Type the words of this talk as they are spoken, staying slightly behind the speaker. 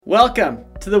Welcome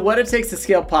to the What It Takes to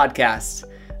Scale podcast.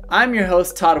 I'm your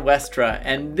host, Todd Westra,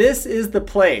 and this is the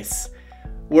place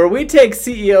where we take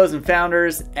CEOs and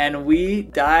founders and we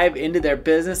dive into their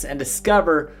business and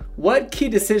discover what key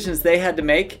decisions they had to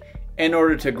make in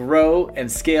order to grow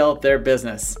and scale their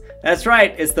business. That's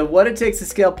right, it's the What It Takes to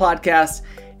Scale podcast,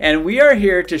 and we are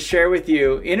here to share with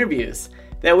you interviews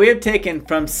that we have taken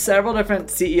from several different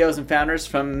CEOs and founders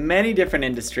from many different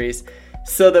industries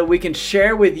so that we can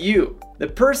share with you, the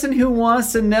person who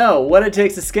wants to know what it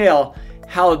takes to scale,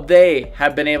 how they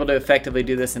have been able to effectively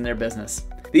do this in their business.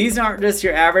 These aren't just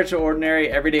your average, ordinary,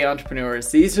 everyday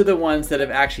entrepreneurs. These are the ones that have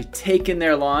actually taken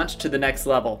their launch to the next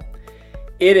level.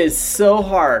 It is so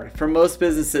hard for most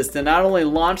businesses to not only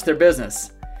launch their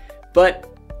business,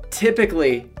 but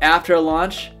typically after a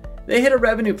launch, they hit a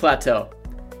revenue plateau.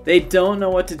 They don't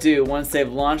know what to do once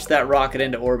they've launched that rocket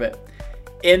into orbit.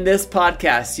 In this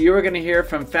podcast, you are going to hear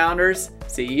from founders,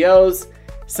 CEOs,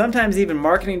 sometimes even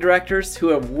marketing directors who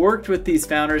have worked with these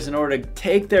founders in order to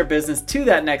take their business to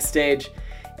that next stage.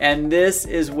 And this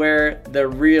is where the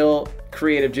real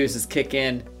creative juices kick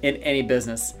in any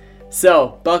business.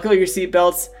 So buckle your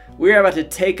seatbelts. We are about to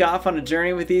take off on a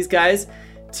journey with these guys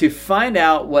to find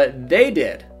out what they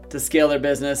did to scale their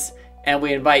business. And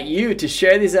we invite you to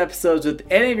share these episodes with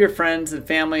any of your friends and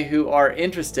family who are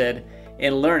interested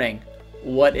in learning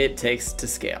what it takes to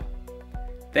scale.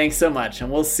 Thanks so much,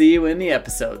 and we'll see you in the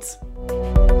episodes.